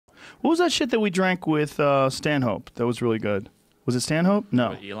What was that shit that we drank with Stanhope? That was really good. Was it Stanhope?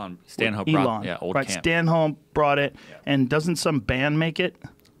 No. Stanhope Elon. brought Old right, Camp. Stanhope brought it. Yeah. And doesn't some band make it?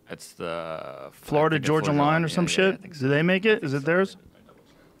 It's the Florida Georgia Line or some shit? Yeah, so. Do they make it? Is it theirs?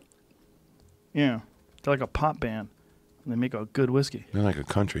 Yeah. They're like a pop band. They make a good whiskey. They're like a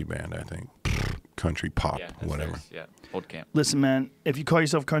country band, I think. Country pop, whatever. Nice. Yeah, Old Camp. Listen, man, if you call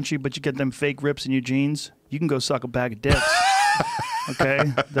yourself country but you get them fake rips in your jeans, you can go suck a bag of dicks.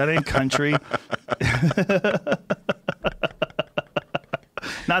 Okay? That ain't country.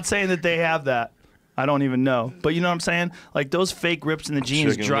 Not saying that they have that. I don't even know. But you know what I'm saying? Like those fake rips in the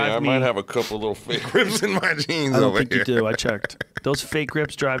jeans drive me. I might have a couple little fake rips in my jeans. I don't think you do. I checked. Those fake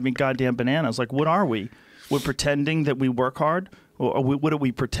rips drive me goddamn bananas. Like, what are we? We're pretending that we work hard? Or what are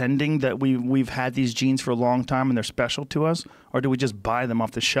we pretending that we've had these jeans for a long time and they're special to us? Or do we just buy them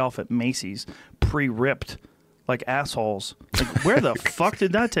off the shelf at Macy's, pre-ripped, like assholes? Like, where the fuck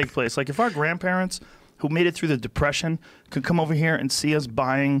did that take place? Like, if our grandparents who made it through the Depression could come over here and see us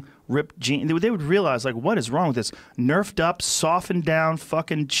buying ripped jeans, they would realize, like, what is wrong with this nerfed up, softened down,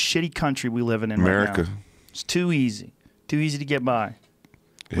 fucking shitty country we live in America. Right now. It's too easy. Too easy to get by.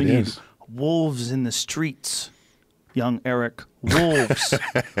 We need wolves in the streets. Young Eric, wolves.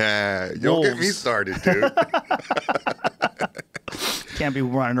 Don't get me started, dude. Can't be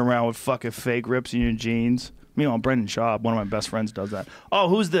running around with fucking fake rips in your jeans. Meanwhile, Brendan Shaw, one of my best friends, does that. Oh,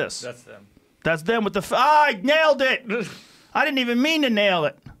 who's this? That's them. That's them with the... I nailed it! I didn't even mean to nail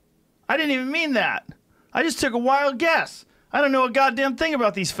it. I didn't even mean that. I just took a wild guess. I don't know a goddamn thing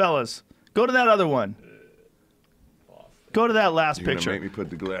about these fellas. Go to that other one. Go to that last picture. Make me put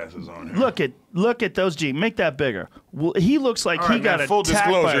the glasses on here. Look at those jeans. Make that bigger. Well, he looks like he got full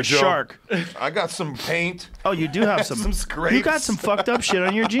attacked by a Joe. shark. I got some paint. Oh, you do have some scrapes. You got some fucked up shit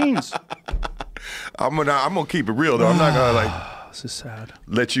on your jeans. I'm gonna keep it real though. I'm not gonna like. This is sad.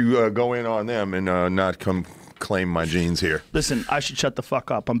 Let you go in on them and not come claim my jeans here. Listen, I should shut the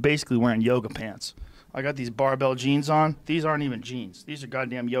fuck up. I'm basically wearing yoga pants. I got these barbell jeans on. These aren't even jeans. These are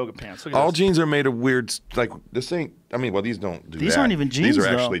goddamn yoga pants. Look at All this. jeans are made of weird, like this ain't. I mean, well, these don't do These that. aren't even jeans. These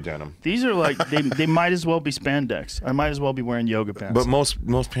are though. actually denim. These are like they might as well be spandex. I might as well be wearing yoga pants. But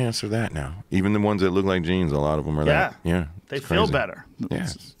most pants are that now. Even the ones that look like jeans, a lot of them are that. Yeah, they feel better. Yeah,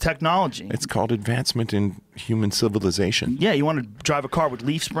 it's technology. It's called advancement in human civilization. Yeah, you want to drive a car with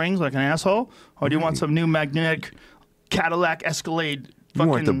leaf springs like an asshole, or do you want some new magnetic Cadillac Escalade? You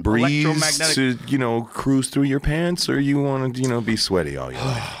want the breeze to, cruise through your pants, or you want to, be sweaty all your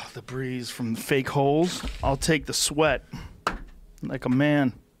life? The breeze from the fake holes. I'll take the sweat like a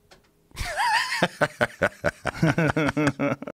man.